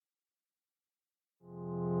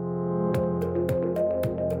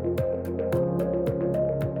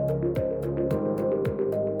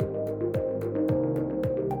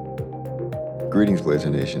Greetings, Blazer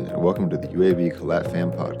Nation, and welcome to the UAB Collat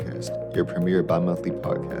Fam Podcast, your premier bi-monthly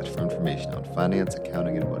podcast for information on finance,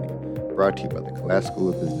 accounting, and money, brought to you by the Collat School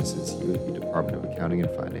of Business's UAB Department of Accounting and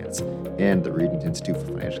Finance and the Regent Institute for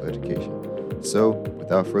Financial Education. So,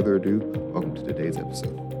 without further ado, welcome to today's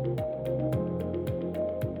episode.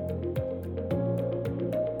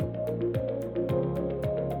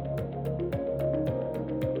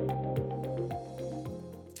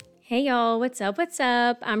 Hey y'all, what's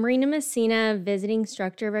up? I'm Rena Messina, visiting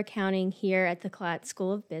instructor of accounting here at the Collat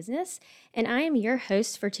School of Business, and I am your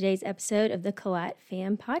host for today's episode of the Collat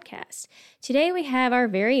Fam Podcast. Today we have our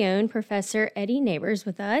very own Professor Eddie Neighbors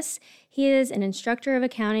with us. He is an instructor of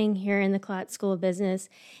accounting here in the Collat School of Business,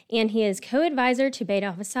 and he is co-advisor to Beta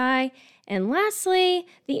Alpha Psi, and lastly,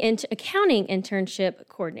 the accounting internship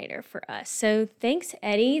coordinator for us. So thanks,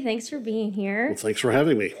 Eddie. Thanks for being here. Well, thanks for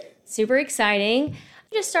having me. Super exciting.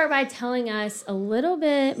 Just start by telling us a little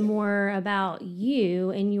bit more about you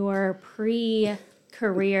and your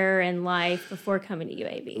pre-career and life before coming to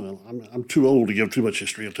UAB. Well, I'm too old to give too much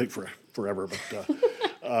history. It'll take forever.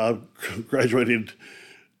 But graduated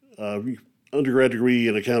undergrad degree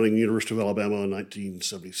in accounting, University of Alabama in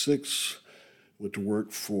 1976. Went to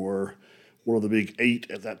work for one of the big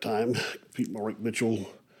eight at that time, Pete Marwick Mitchell,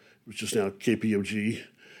 which is now KPMG,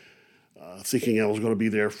 thinking I was going to be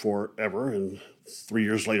there forever. And 3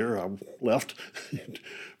 years later, I left,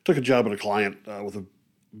 took a job at a client with a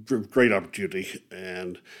great opportunity,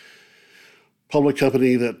 and public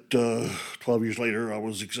company that 12 years later, I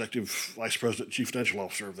was executive vice president, chief financial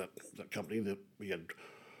officer of that company that we had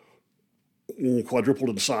quadrupled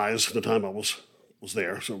in size at the time I was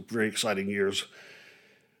there. So very exciting years.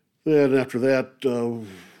 Then after that,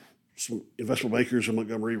 some investment bankers in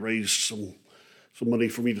Montgomery raised some money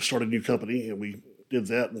for me to start a new company, and we did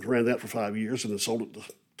that and ran that for 5 years, and then sold it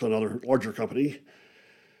to another larger company.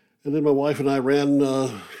 And then my wife and I ran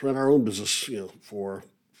our own business, for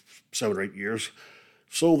 7 or 8 years.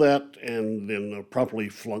 Sold that, and then promptly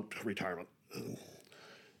flunked retirement.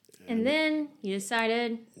 And then you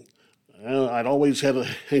decided? I'd always had a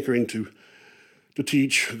hankering to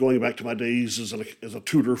teach, going back to my days as a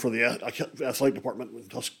tutor for the athletic department in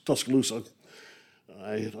Tuscaloosa.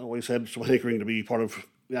 I always had some hankering to be part of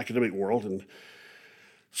the academic world, and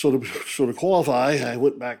so to qualify, I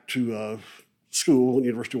went back to school at the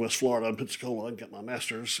University of West Florida in Pensacola and got my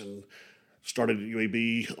master's, and started at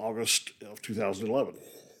UAB August of 2011.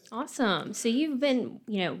 Awesome. So you've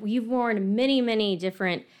worn many, many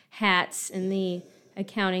different hats in the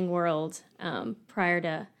accounting world prior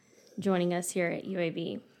to joining us here at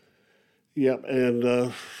UAB. Yep,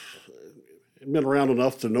 and been around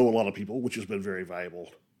enough to know a lot of people, which has been very valuable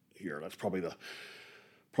here. That's probably the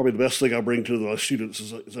best thing I bring to the students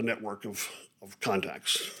is a network of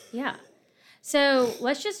contacts. Yeah. So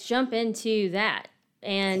let's just jump into that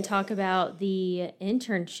and talk about the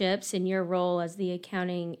internships and your role as the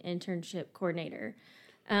accounting internship coordinator.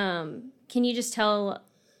 Can you just tell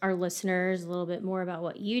our listeners a little bit more about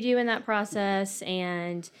what you do in that process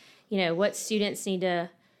and, what students need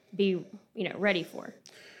to be, ready for?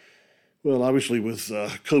 Well, obviously with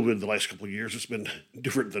COVID the last couple of years, it's been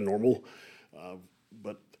different than normal.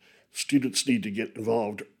 But students need to get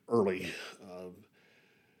involved early.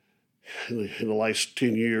 In the last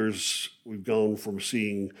 10 years, we've gone from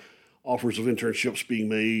seeing offers of internships being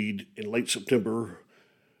made in late September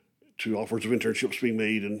to offers of internships being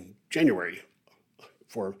made in January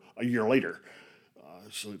for a year later.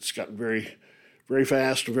 So it's gotten very, very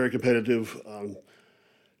fast and very competitive.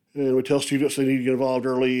 And we tell students they need to get involved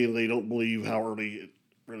early, and they don't believe how early it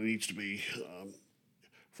really needs to be.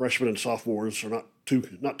 Freshmen and sophomores are not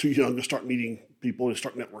too young to start meeting people and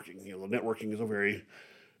start networking. The networking is a very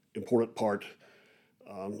important part,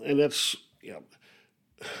 and that's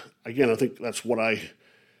again, I think that's one of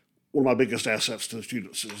my biggest assets to the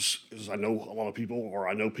students is I know a lot of people, or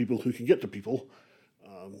I know people who can get to people.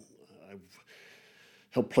 I've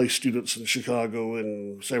helped place students in Chicago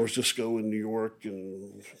and San Francisco and New York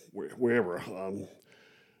and wherever.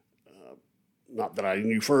 Not that I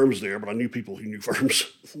knew firms there, but I knew people who knew firms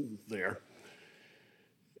there.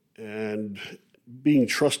 And being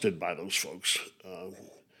trusted by those folks.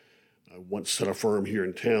 I once had a firm here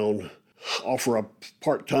in town offer a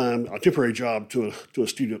temporary job to a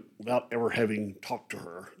student without ever having talked to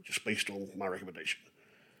her, just based on my recommendation.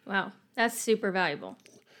 Wow, that's super valuable.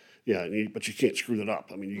 Yeah, but you can't screw that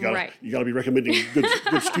up. I mean, you got to be recommending good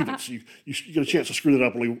students. You get a chance to screw that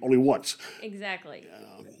up only once. Exactly.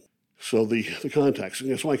 So the contacts.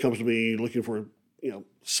 Somebody comes to me looking for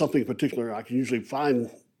something particular. I can usually find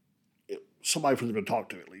somebody for them to talk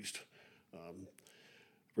to at least.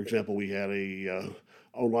 For example, we had a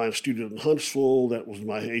online student in Huntsville. That was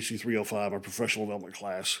my AC 305, my professional development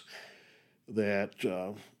class. That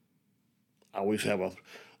I always have a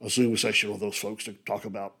Zoom session with those folks to talk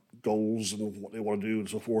about goals and what they want to do and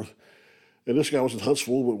so forth. And this guy was in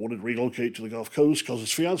Huntsville but wanted to relocate to the Gulf Coast because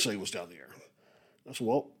his fiance was down there. I said,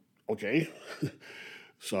 well, okay.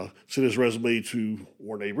 So I sent his resume to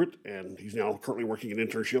Warren Averett, and he's now currently working an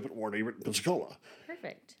internship at Warren Averett in Pensacola.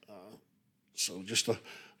 Perfect. So just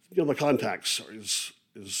the contacts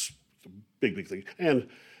is a big thing. And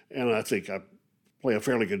I think I play a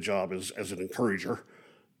fairly good job as an encourager,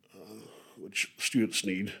 which students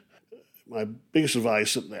need. My biggest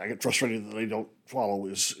advice that I get frustrated that they don't follow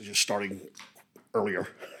is just starting earlier.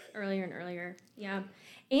 Earlier and earlier, yeah.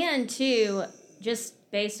 And too, just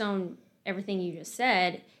based on everything you just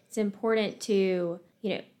said, it's important to,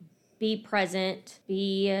 be present,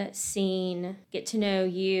 be seen, get to know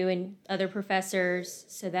you and other professors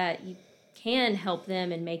so that you can help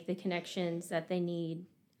them and make the connections that they need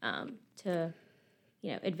to,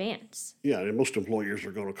 advance. Yeah, and most employers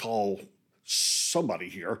are going to call somebody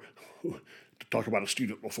here to talk about a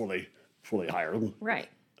student before they hire them. Right.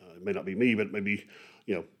 It may not be me, but maybe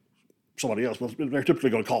somebody else. But they're typically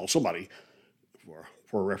going to call somebody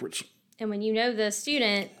for a reference. And when you know the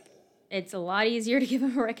student, it's a lot easier to give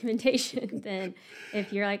them a recommendation than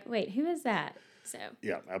if you're like, wait, who is that? So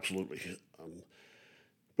yeah, absolutely.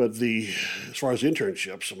 But as far as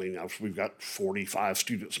internships, we've got 45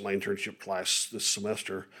 students in my internship class this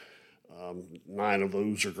semester. 9 of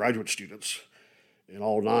those are graduate students, and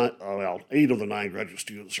 8 of the 9 graduate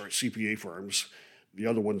students are at CPA firms. The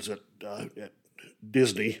other one's at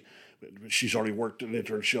Disney. She's already worked an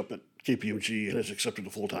internship at KPMG and has accepted a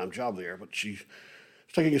full-time job there, but she's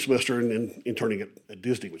taking a semester and interning at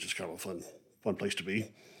Disney, which is kind of a fun place to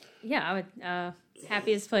be. Yeah, I would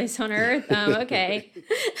happiest place on earth. Okay.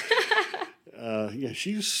 Yeah,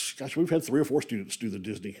 we've had 3 or 4 students do the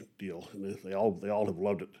Disney deal, and they all have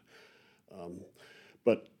loved it.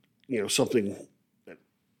 But something that,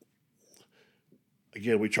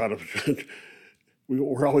 again, we try to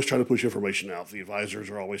we're always trying to push information out. The advisors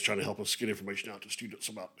are always trying to help us get information out to students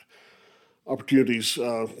about opportunities.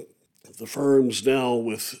 The firms now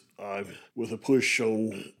with a push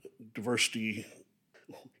on diversity,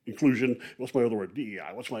 inclusion. What's my other word?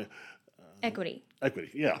 DEI. What's my Equity. Equity.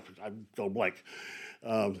 Yeah, I'm going blank.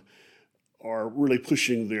 Are really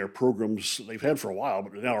pushing their programs they've had for a while,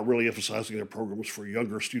 but now are really emphasizing their programs for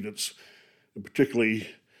younger students, and particularly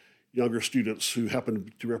younger students who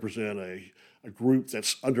happen to represent a group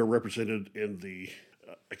that's underrepresented in the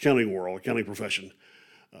accounting world, accounting profession.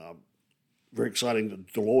 Very exciting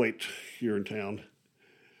that Deloitte here in town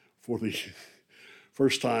for the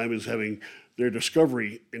first time is having their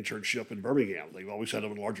Discovery internship in Birmingham. They've always had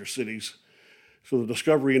them in larger cities. So the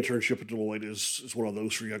Discovery internship at Deloitte is one of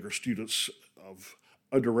those for younger students of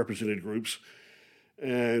underrepresented groups.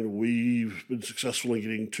 And we've been successful in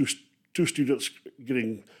getting two students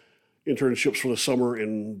getting internships for the summer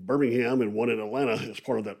in Birmingham and one in Atlanta as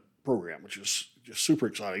part of that program, which is just super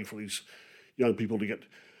exciting for these young people to get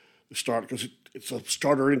to start, because it's a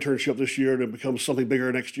starter internship this year and it becomes something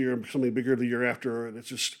bigger next year and something bigger the year after. And it's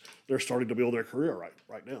just, they're starting to build their career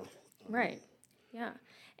right now. Right. Yeah.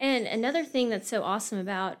 And another thing that's so awesome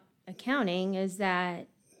about accounting is that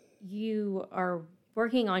you are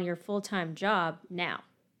working on your full-time job now,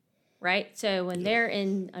 right? So when they're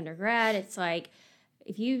in undergrad, it's like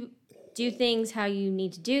if you do things how you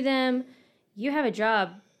need to do them, you have a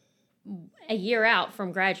job a year out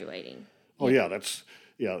from graduating. Oh, yeah,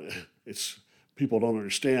 it's people don't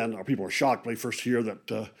understand, or people are shocked when they first hear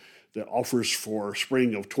that offers for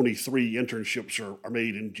spring of 23 internships are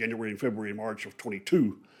made in January and February and March of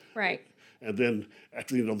 22. Right. And then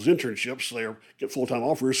after the end of those internships, they get full-time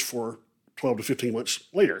offers for 12 to 15 months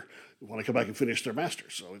later when they come back and finish their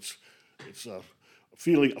master's. So it's a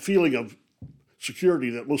feeling of security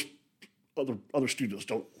that most other students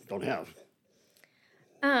don't have.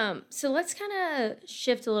 So let's kind of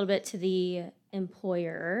shift a little bit to the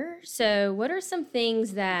employer. So what are some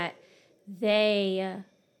things that they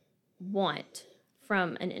want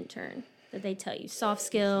from an intern that they tell you? Soft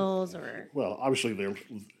skills or? Well, obviously they're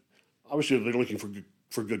looking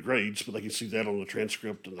for good grades, but they can see that on the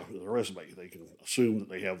transcript and the resume. They can assume that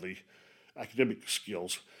they have the academic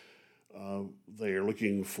skills. They are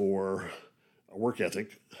looking for a work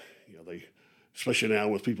ethic. Especially now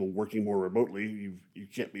with people working more remotely, you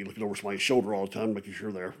can't be looking over somebody's shoulder all the time, making sure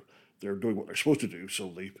they're doing what they're supposed to do. So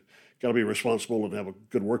they've got to be responsible and have a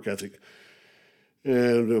good work ethic.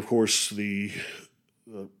 And of course, the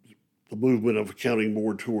movement of accounting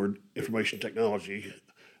more toward information technology.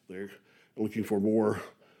 They're looking for more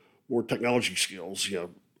more technology skills.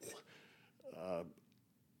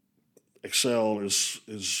 Excel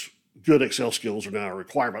is good. Excel skills are now a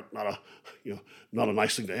requirement, not a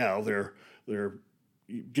nice thing to have.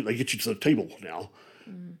 They get you to the table now,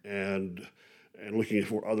 and looking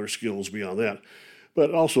for other skills beyond that.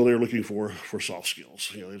 But also they're looking for soft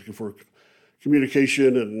skills. They're looking for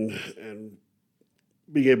communication and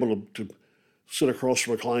being able to sit across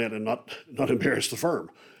from a client and not embarrass the firm,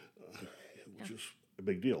 which is a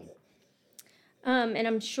big deal. And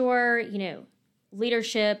I'm sure,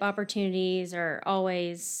 leadership opportunities are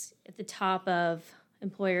always at the top of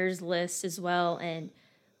employers' lists as well. And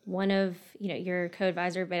one of, you're a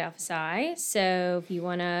co-advisor at Beta Alpha Psi. So if you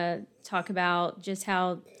want to talk about just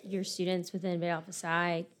how your students within Beta Alpha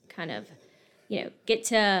Psi kind of, get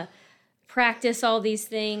to practice all these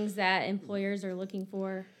things that employers are looking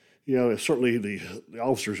for. Certainly the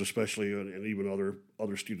officers especially, and even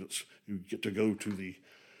other students who get to go to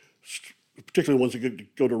particularly ones that get to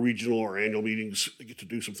go to regional or annual meetings, get to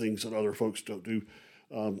do some things that other folks don't do.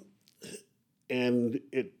 And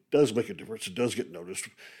it does make a difference. It does get noticed.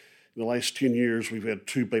 In the last 10 years, we've had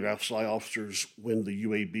 2 Beta Alpha Psi officers win the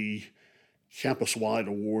UAB campus-wide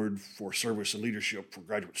award for service and leadership for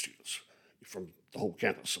graduate students from the whole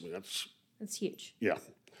campus. I mean, that's huge. Yeah.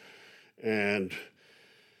 And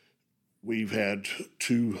we've had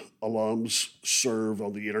 2 alums serve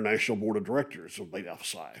on the International Board of Directors of Beta Alpha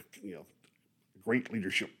Psi, great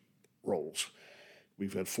leadership roles.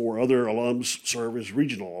 We've had 4 other alums serve as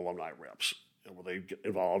regional alumni reps, where they get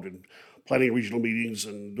involved in planning regional meetings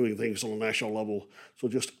and doing things on a national level. So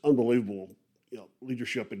just unbelievable,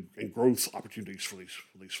 leadership and growth opportunities for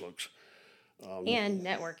these folks. And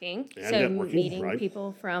networking. Meeting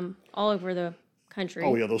people from all over the country.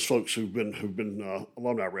 Oh yeah, those folks who've been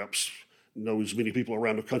alumni reps know as many people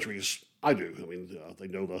around the country as I do. I mean, they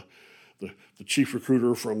know the chief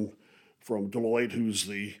recruiter from Deloitte, who's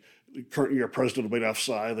the current year president of Beta Alpha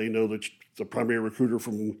Psi. They know the primary recruiter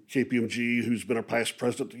from KPMG, who's been a past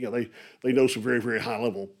president. They know some very, very high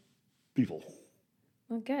level people.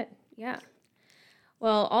 Well, good. Yeah.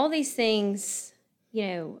 Well, all these things,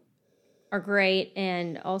 are great,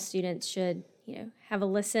 and all students should, have a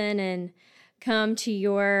listen and come to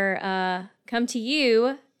you,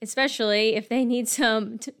 especially if they need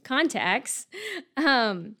some contacts.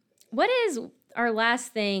 What is our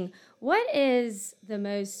last thing? What is the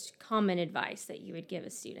most common advice that you would give a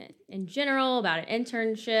student in general about an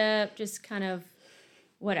internship, just kind of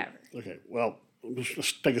whatever? Okay, well, let's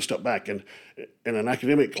just take a step back. In an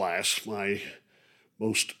academic class, my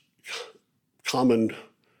most common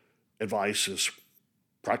advice is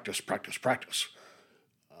practice, practice, practice.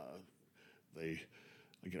 I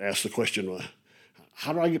get asked the question,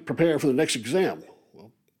 how do I get prepared for the next exam?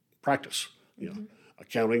 Well, practice.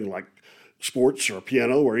 Accounting, like sports or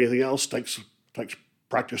piano or anything else, takes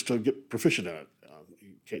practice to get proficient in it.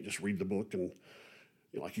 You can't just read the book and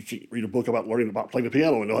you can't read a book about learning about playing the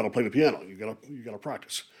piano and know how to play the piano. You gotta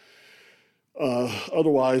practice.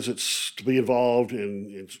 Otherwise, it's to be involved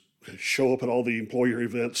and show up at all the employer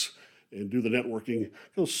events and do the networking,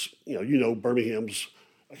 because Birmingham's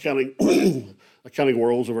accounting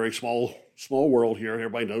world is a very small world here.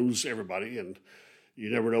 Everybody knows everybody, and you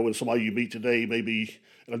never know when somebody you meet today may be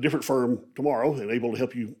at a different firm tomorrow and able to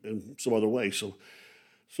help you in some other way. So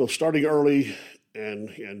starting early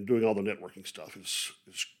and doing all the networking stuff is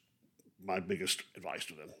my biggest advice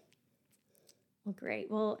to them. Well,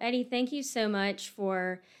 great. Well, Eddie, thank you so much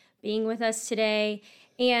for being with us today.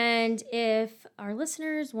 And if our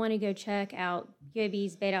listeners want to go check out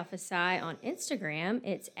UAB's Beta Alpha Psi on Instagram,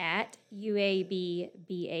 it's at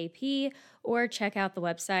UABBAP, or check out the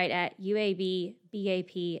website at uabbap.org.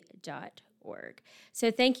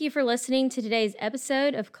 So thank you for listening to today's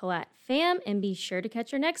episode of Collat Fam, and be sure to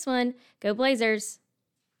catch our next one. Go Blazers!